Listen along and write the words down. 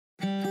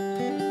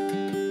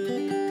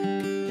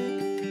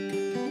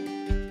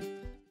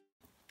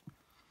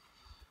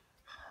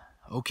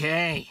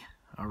Okay,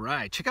 all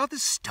right, check out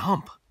this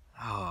stump.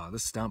 Oh,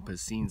 this stump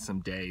has seen some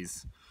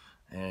days,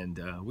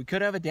 and we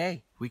could have a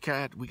day. We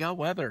got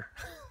weather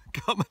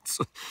coming,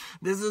 so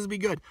this is be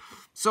good.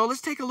 So let's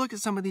take a look at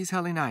some of these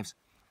Helle knives,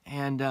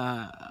 and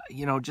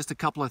you know, just a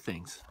couple of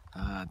things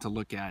to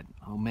look at.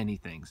 Oh, many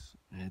things.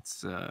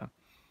 It's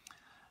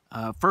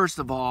first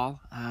of all,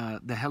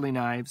 the Helle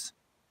knives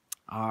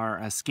are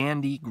a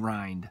Scandi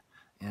grind,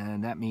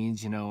 and that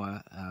means, you know,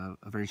 a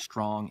very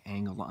strong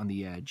angle on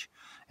the edge.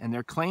 And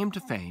their claim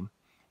to fame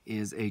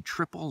is a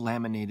triple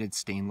laminated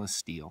stainless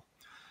steel.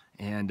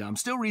 And I'm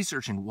still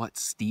researching what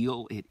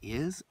steel it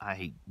is.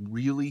 I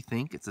really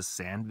think it's a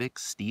Sandvik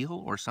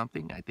steel or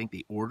something. I think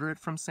they order it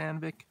from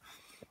Sandvik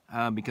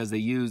because they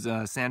use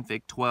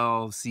Sandvik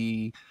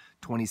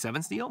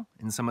 12C27 steel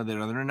in some of their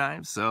other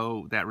knives.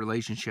 So that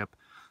relationship,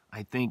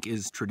 I think,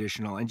 is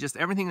traditional, and just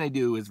everything they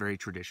do is very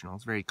traditional.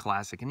 It's very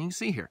classic. And you can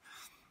see here,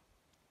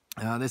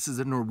 this is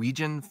a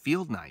Norwegian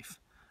field knife,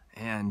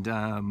 and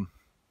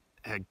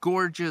a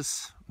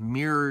gorgeous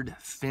mirrored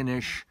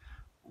finish,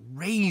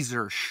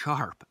 razor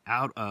sharp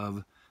out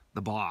of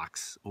the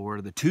box,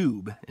 or the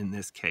tube in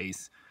this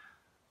case.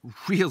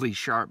 Really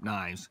sharp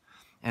knives.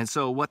 And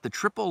so what the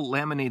triple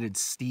laminated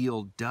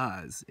steel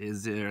does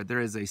is there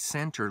is a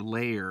center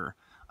layer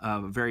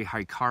of very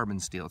high carbon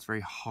steel. It's very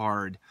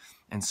hard.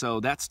 And so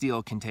that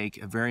steel can take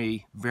a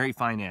very, very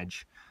fine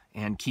edge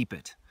and keep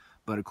it.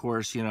 But of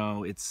course, you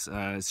know, it's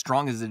as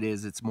strong as it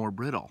is, it's more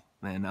brittle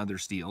than other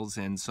steels.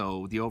 And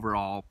so the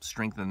overall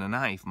strength of the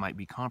knife might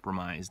be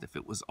compromised if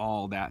it was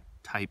all that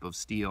type of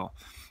steel.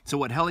 So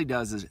what Helle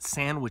does is it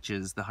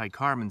sandwiches the high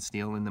carbon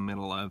steel in the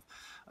middle of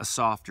a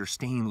softer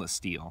stainless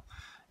steel.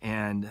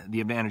 And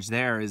the advantage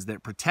there is that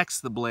it protects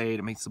the blade.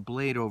 It makes the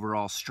blade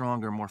overall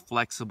stronger, more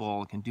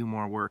flexible, can do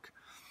more work.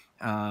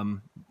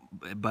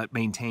 But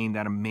maintain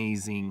that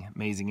amazing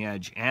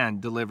edge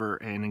and deliver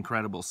an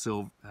incredible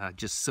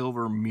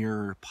silver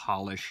mirror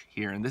polish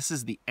here. And this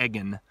is the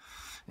Eggen,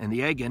 and the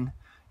Eggen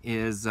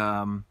is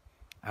a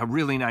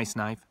really nice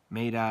knife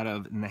made out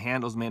of, and the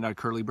handle's made out of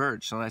curly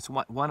birch. So that's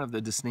one of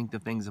the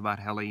distinctive things about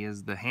Helle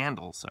is the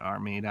handles are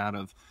made out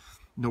of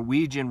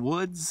Norwegian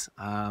woods.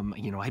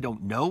 You know, I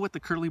don't know what the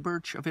curly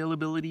birch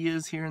availability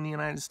is here in the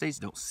United States.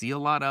 Don't see a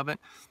lot of it,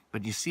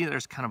 but you see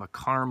there's kind of a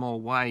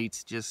caramel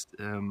white, just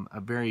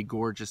a very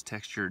gorgeous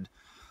textured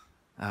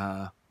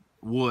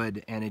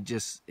wood, and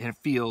it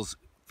feels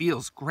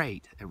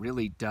great. It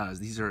really does.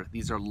 These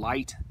are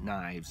light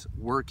knives,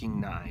 working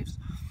knives.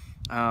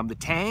 The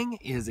tang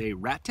is a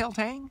rat tail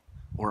tang,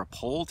 or a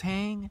pole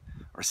tang,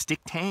 or a stick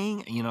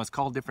tang. You know, it's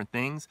called different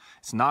things.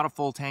 It's not a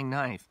full tang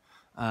knife.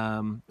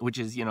 Which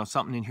is, you know,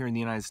 something in here in the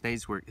United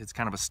States where it's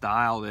kind of a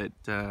style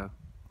that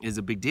is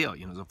a big deal,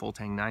 you know, it's a full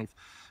tang knife.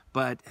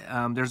 But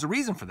there's a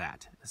reason for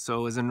that.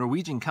 So as a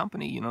Norwegian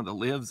company, you know, that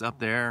lives up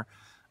there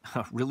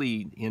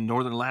really in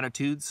northern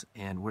latitudes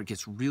and where it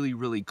gets really,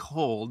 really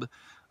cold,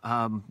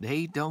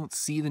 they don't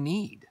see the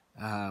need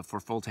for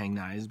full tang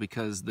knives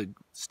because the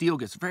steel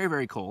gets very,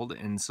 very cold,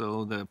 and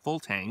so the full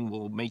tang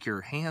will make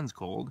your hands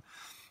cold.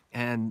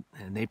 And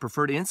they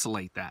prefer to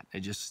insulate that. They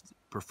just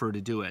prefer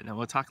to do it. And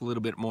we'll talk a little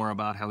bit more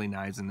about Helle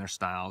knives and their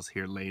styles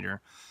here later.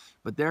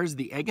 But there's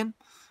the Eggen,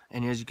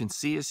 and as you can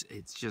see,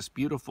 it's just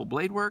beautiful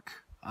blade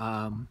work.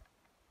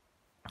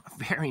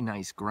 Very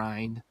nice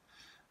grind.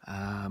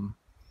 And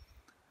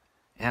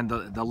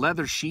the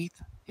leather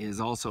sheath is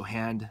also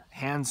hand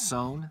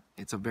sewn.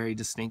 It's a very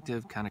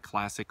distinctive kind of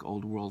classic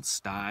old world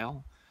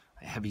style,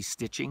 heavy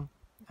stitching,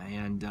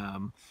 and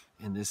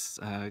in this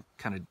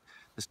kind of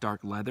this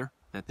dark leather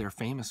that they're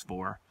famous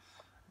for.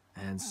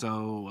 And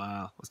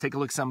so let's take a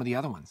look at some of the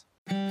other ones.